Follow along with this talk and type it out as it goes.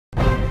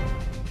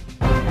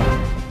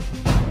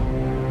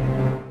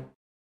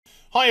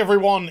Hi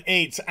everyone,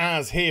 it's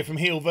Az here from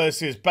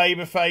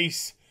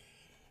HeelvsBabyface.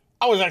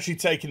 I was actually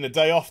taking the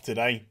day off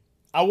today.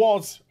 I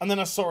was, and then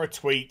I saw a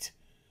tweet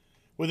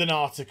with an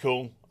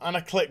article, and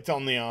I clicked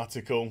on the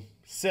article.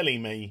 Silly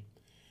me.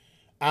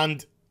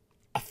 And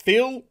I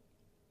feel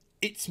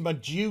it's my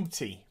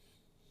duty.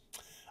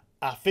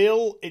 I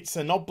feel it's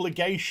an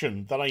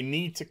obligation that I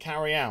need to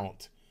carry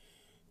out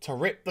to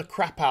rip the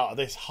crap out of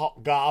this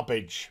hot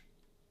garbage.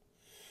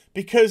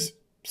 Because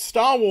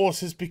Star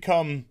Wars has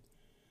become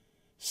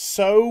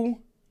so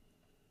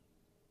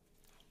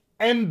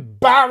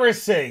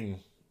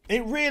embarrassing.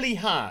 It really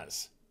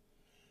has.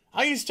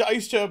 I used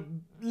to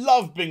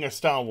love being a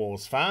Star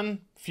Wars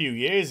fan a few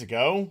years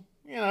ago.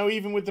 You know,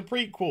 even with the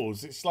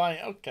prequels. It's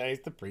like, okay,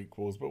 it's the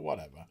prequels, but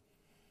whatever.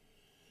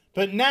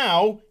 But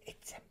now,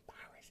 it's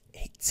embarrassing.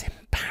 It's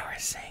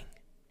embarrassing.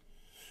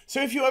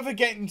 So if you ever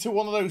get into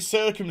one of those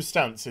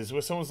circumstances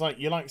where someone's like,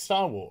 you like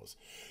Star Wars,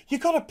 you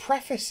got to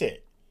preface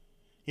it.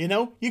 You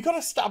know, you got to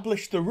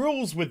establish the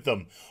rules with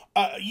them.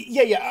 But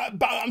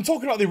I'm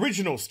talking about the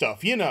original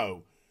stuff, you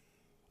know.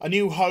 A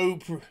New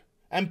Hope,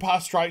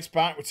 Empire Strikes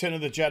Back, Return of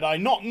the Jedi.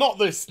 Not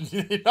this,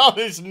 not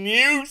this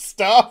new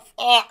stuff.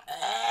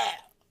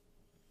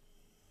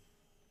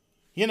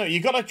 You know,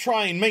 you got to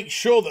try and make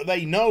sure that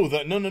they know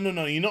that, no,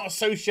 you're not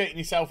associating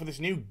yourself with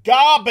this new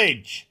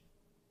garbage.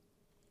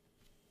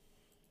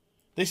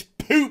 This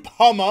poop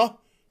Hummer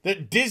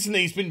that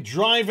Disney's been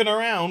driving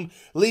around,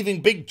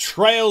 leaving big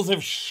trails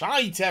of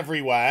shite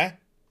everywhere.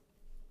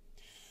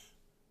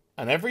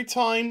 And every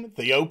time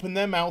they open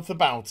their mouth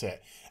about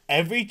it,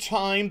 every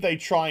time they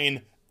try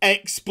and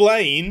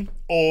explain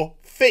or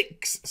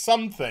fix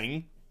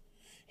something,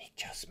 it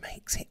just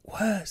makes it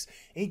worse.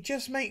 It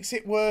just makes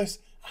it worse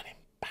and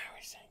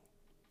embarrassing.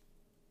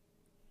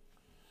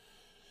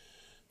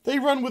 They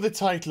run with the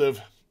title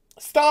of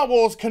Star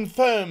Wars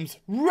confirms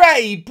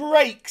Rey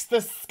breaks the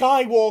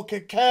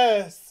Skywalker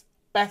curse.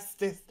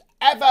 Bestest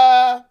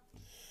ever.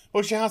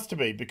 Well, she has to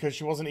be because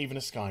she wasn't even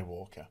a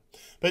Skywalker.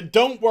 But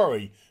don't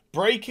worry.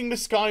 Breaking the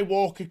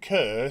Skywalker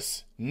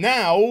curse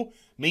now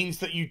means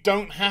that you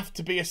don't have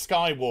to be a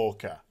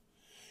Skywalker.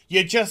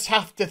 You just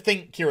have to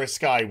think you're a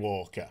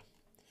Skywalker.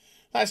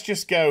 Let's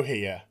just go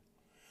here.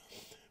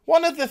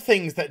 One of the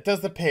things that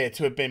does appear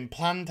to have been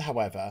planned,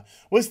 however,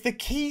 was the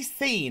key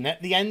scene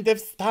at the end of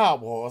Star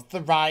Wars: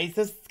 The Rise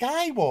of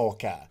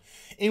Skywalker,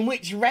 in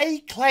which Rey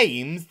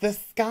claims the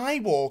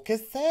Skywalker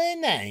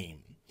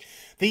surname.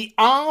 The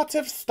art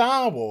of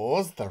Star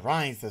Wars: The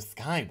Rise of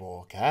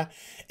Skywalker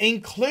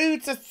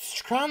includes a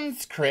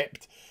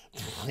transcript,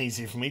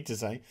 easy for me to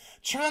say,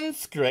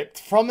 transcript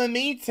from a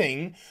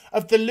meeting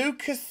of the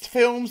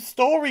Lucasfilm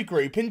Story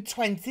Group in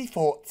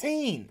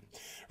 2014.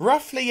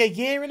 Roughly a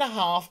year and a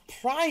half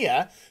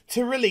prior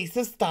to release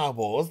of Star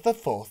Wars: The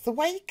Force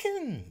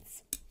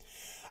Awakens.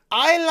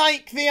 I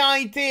like the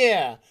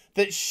idea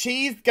that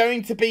she's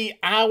going to be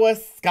our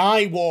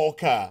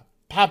Skywalker,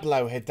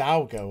 Pablo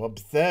Hidalgo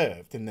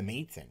observed in the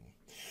meeting.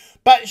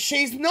 But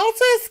she's not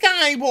a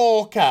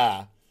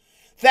Skywalker.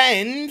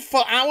 Then,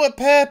 for our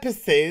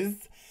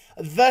purposes,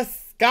 the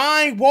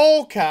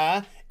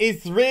Skywalker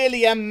is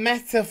really a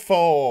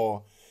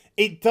metaphor.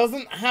 It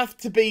doesn't have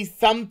to be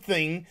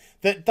something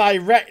that's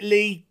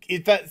directly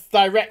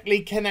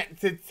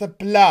connected to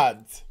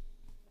blood.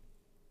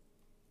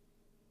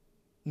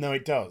 No,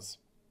 it does.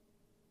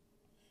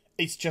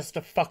 It's just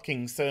a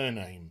fucking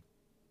surname.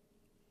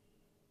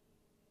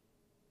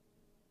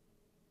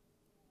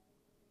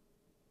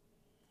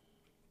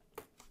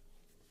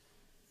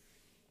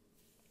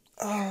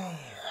 Oh.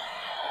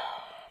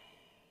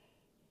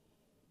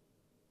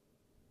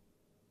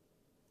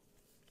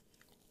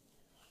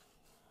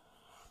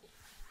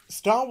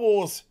 Star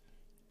Wars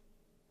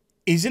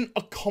isn't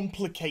a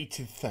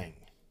complicated thing.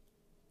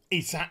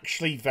 It's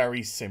actually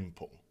very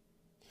simple.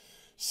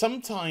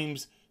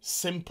 Sometimes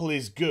simple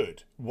is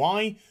good.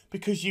 Why?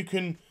 Because you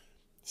can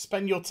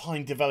spend your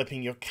time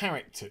developing your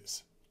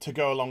characters to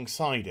go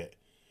alongside it.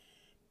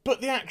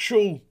 But the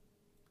actual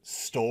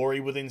story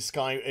within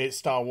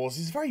Star Wars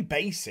is very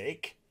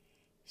basic.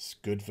 It's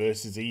good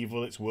versus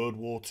evil. It's World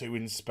War II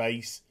in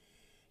space.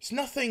 It's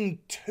nothing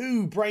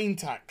too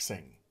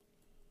brain-taxing.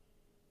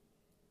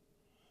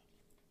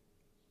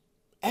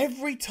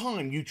 Every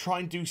time you try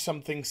and do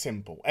something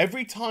simple,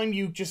 every time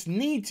you just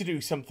need to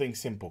do something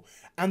simple,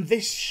 and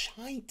this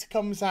shite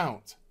comes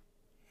out.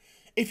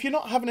 If you're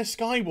not having a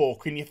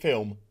Skywalker in your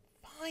film,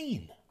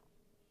 fine.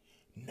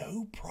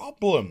 No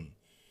problem.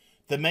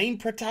 The main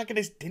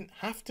protagonist didn't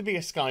have to be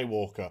a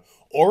Skywalker,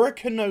 or a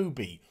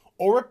Kenobi,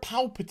 or a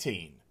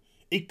Palpatine.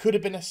 It could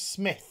have been a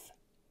Smith,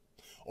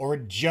 or a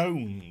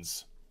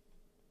Jones,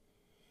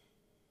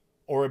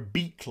 or a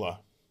Beekler.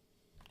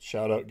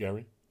 Shout out,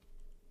 Gary.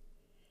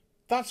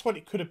 That's what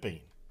it could have been.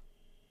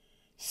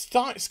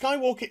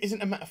 Skywalker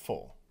isn't a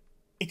metaphor.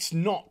 It's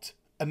not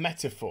a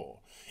metaphor.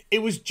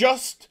 It was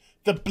just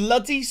the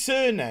bloody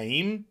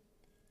surname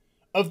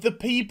of the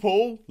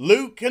people,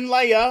 Luke and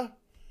Leia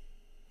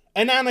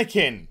and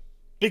Anakin,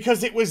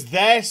 because it was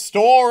their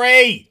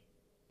story.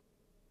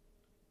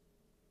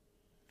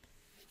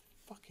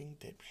 Fucking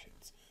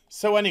dipshits.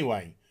 So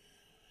anyway,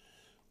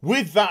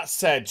 with that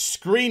said,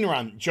 Screen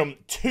Rant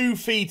jumped 2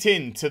 feet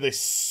into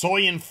this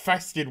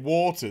soy-infested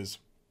waters.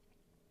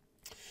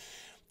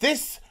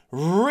 This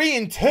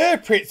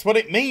reinterprets what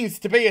it means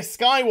to be a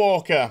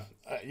Skywalker.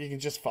 You can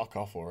just fuck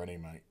off already,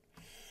 mate.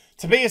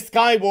 To be a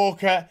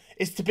Skywalker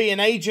is to be an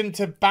agent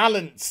of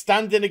balance,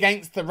 standing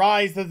against the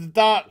rise of the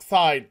dark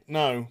side.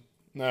 No,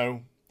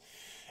 no.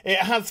 It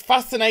has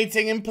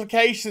fascinating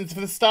implications for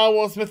the Star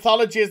Wars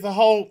mythology as a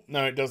whole.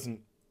 No, it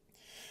doesn't.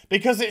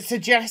 Because it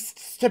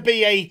suggests to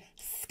be a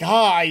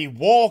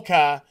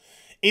Skywalker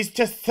is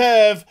to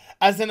serve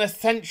as an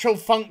essential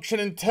function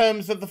in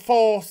terms of the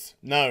Force.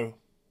 No.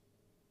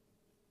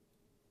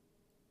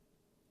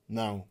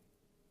 No.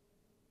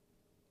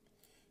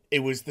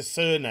 It was the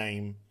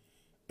surname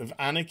of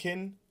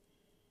Anakin,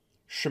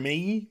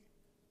 Shmi,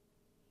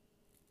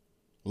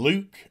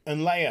 Luke,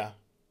 and Leia.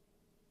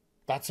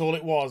 That's all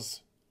it was.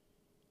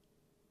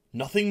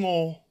 Nothing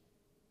more.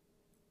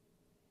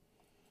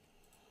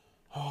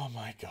 Oh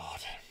my God.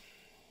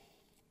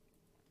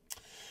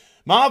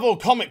 Marvel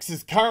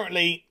Comics'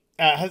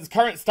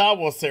 current Star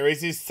Wars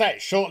series is set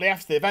shortly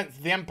after the events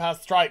of The Empire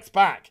Strikes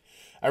Back.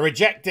 A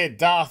rejected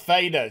Darth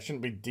Vader,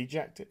 shouldn't be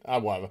dejected,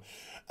 whatever,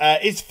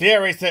 is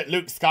furious at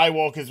Luke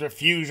Skywalker's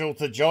refusal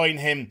to join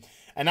him.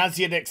 And as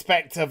you'd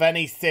expect of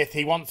any Sith,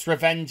 he wants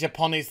revenge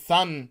upon his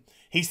son.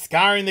 He's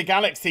scouring the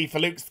galaxy for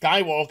Luke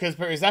Skywalker's,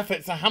 but his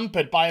efforts are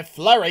hampered by a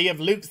flurry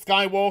of Luke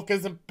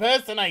Skywalker's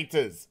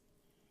impersonators.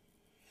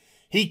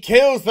 He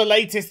kills the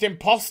latest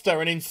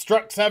imposter and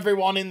instructs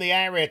everyone in the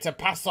area to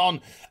pass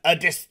on a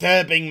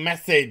disturbing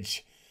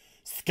message.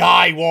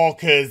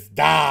 Skywalkers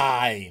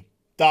die,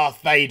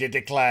 Darth Vader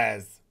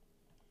declares.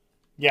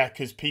 Yeah,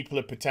 because people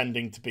are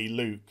pretending to be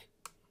Luke.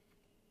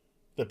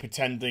 They're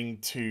pretending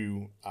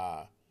to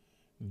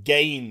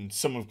gain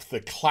some of the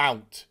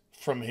clout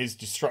from his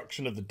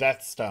destruction of the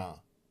Death Star.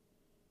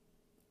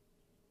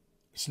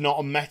 It's not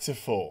a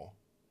metaphor.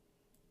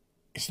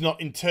 It's not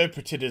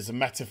interpreted as a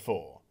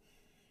metaphor.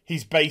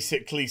 He's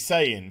basically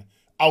saying,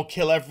 I'll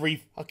kill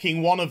every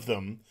fucking one of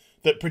them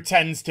that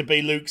pretends to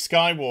be Luke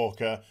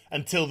Skywalker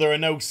until there are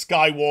no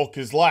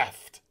Skywalkers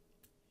left.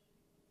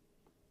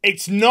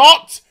 It's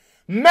not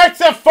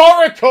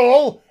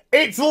metaphorical,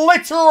 it's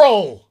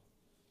literal.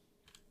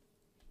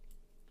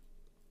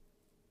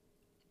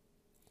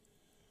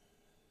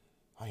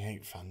 I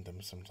hate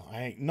fandom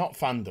sometimes. Not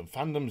fandom.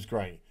 Fandom's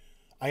great.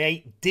 I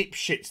hate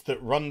dipshits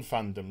that run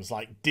fandoms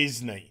like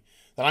Disney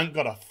that ain't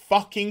got a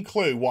fucking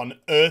clue what on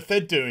earth they're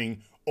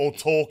doing or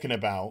talking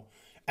about.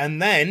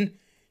 And then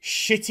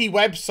shitty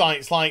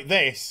websites like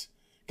this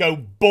go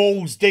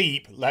balls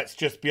deep. Let's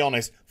just be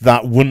honest.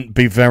 That wouldn't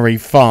be very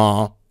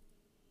far.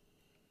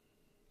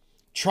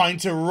 Trying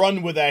to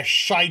run with their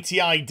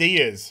shitey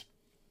ideas.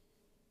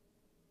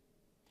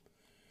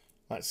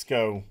 Let's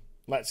go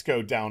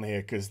down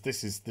here because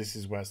this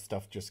is where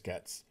stuff just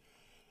gets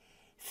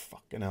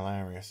fucking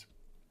hilarious.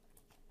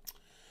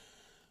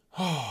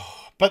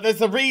 But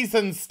there's a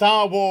reason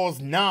Star Wars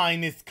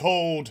 9 is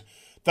called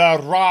The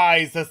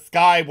Rise of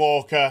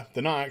Skywalker.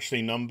 They're not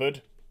actually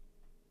numbered.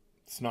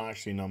 It's not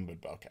actually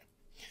numbered, but okay.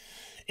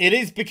 It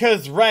is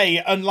because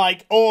Rey,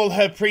 unlike all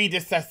her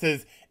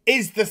predecessors,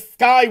 is the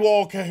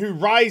Skywalker who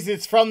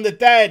rises from the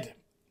dead.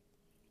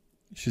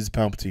 She's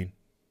Palpatine.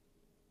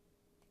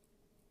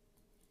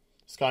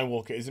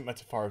 Skywalker isn't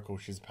metaphorical,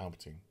 she's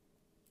Palpatine.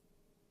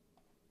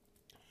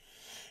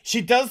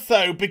 She does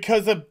so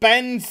because of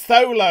Ben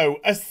Solo,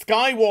 a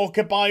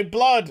Skywalker by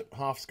blood.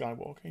 Half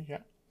Skywalker, yeah.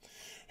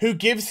 Who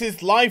gives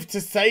his life to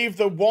save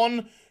the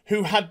one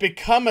who had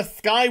become a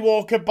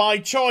Skywalker by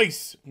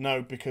choice.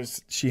 No,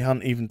 because she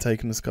hadn't even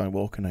taken the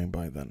Skywalker name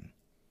by then.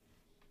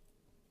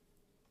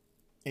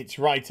 It's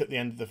right at the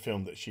end of the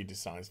film that she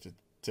decides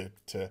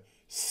to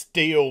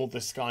steal the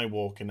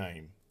Skywalker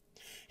name.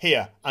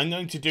 Here, I'm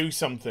going to do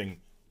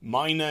something.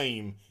 My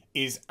name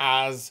is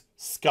as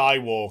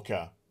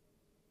Skywalker.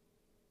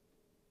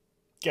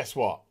 Guess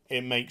what?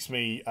 It makes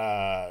me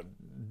no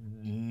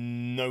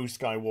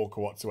Skywalker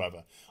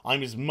whatsoever.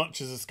 I'm as much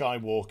as a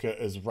Skywalker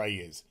as Rey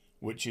is,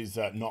 which is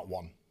not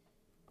one.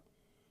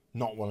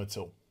 Not one at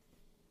all.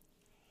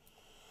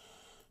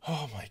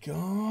 Oh my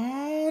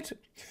God.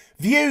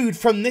 Viewed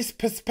from this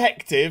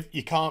perspective,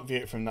 you can't view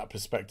it from that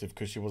perspective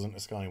because she wasn't a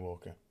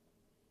Skywalker.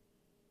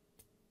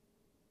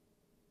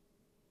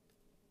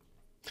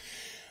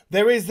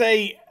 There is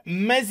a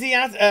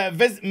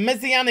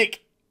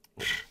messianic,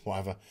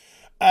 whatever,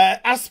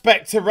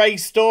 aspect to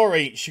Rey's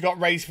story. She got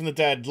raised from the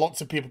dead. Lots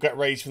of people get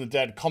raised from the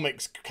dead.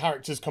 Comics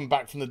characters come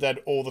back from the dead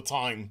all the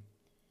time.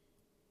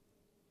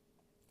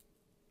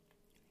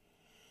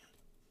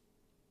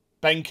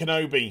 Ben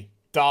Kenobi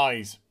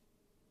dies,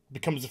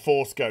 becomes a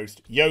Force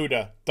ghost.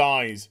 Yoda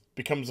dies,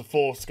 becomes a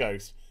Force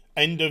ghost.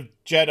 End of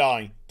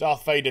Jedi,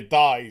 Darth Vader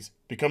dies,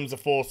 becomes a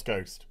Force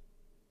ghost.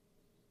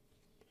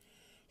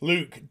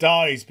 Luke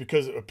dies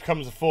because it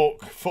becomes a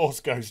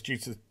Force ghost due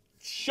to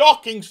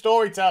shocking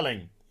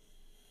storytelling.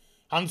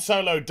 Han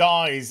Solo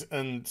dies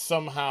and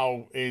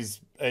somehow is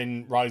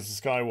in Rise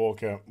of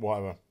Skywalker,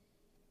 whatever.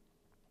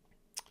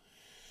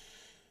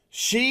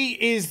 She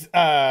is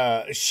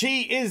the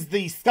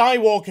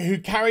Skywalker who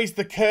carries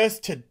the curse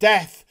to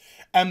death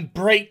and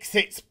breaks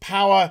its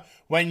power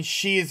when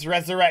she is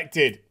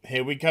resurrected.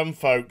 Here we come,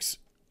 folks.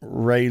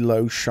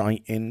 Reylo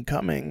shite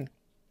incoming.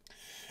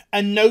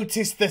 And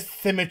notice the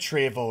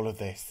symmetry of all of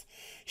this.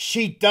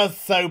 She does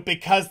so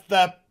because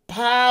the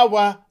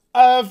power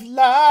of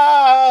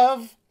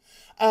love,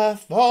 a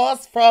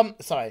force from,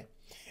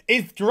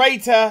 is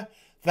greater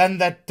than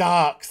the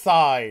dark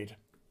side.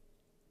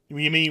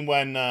 You mean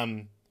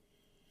when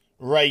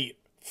Rey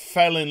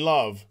fell in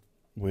love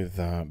with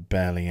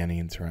barely any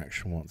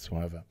interaction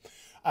whatsoever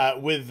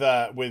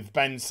with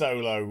Ben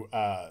Solo,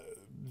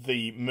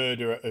 the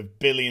murderer of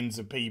billions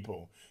of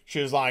people?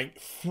 She was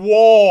like,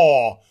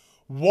 whoa,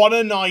 what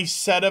a nice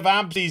set of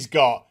abs he's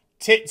got.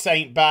 Tits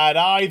ain't bad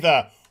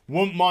either.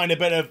 Wouldn't mind a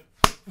bit of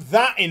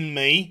that in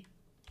me.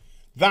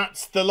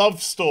 That's the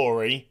love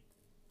story.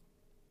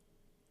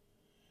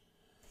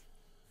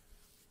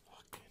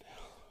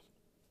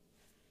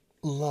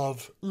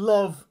 Love,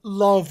 love,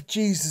 love.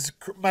 Jesus,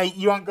 mate,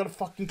 you ain't got a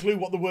fucking clue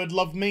what the word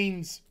love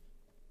means.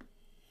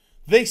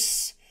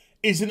 This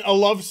isn't a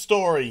love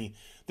story.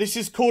 This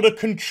is called a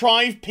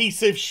contrived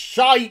piece of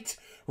shite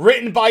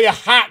written by a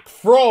hack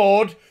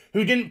fraud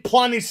who didn't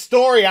plan his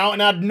story out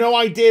and had no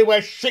idea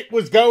where shit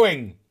was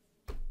going.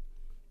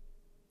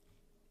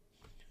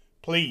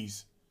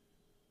 Please,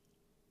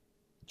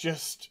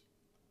 just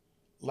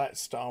let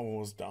Star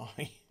Wars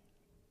die.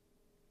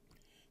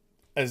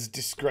 As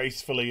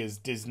disgracefully as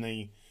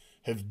Disney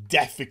have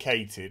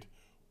defecated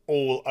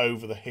all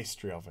over the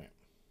history of it.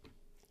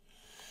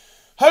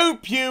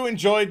 Hope you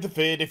enjoyed the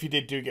vid. If you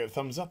did, do give it a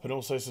thumbs up and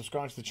also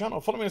subscribe to the channel.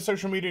 Follow me on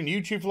social media and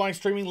YouTube for live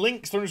streaming.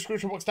 Links are in the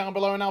description box down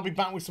below, and I'll be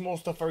back with some more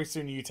stuff very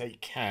soon. You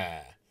take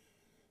care.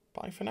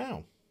 Bye for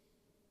now.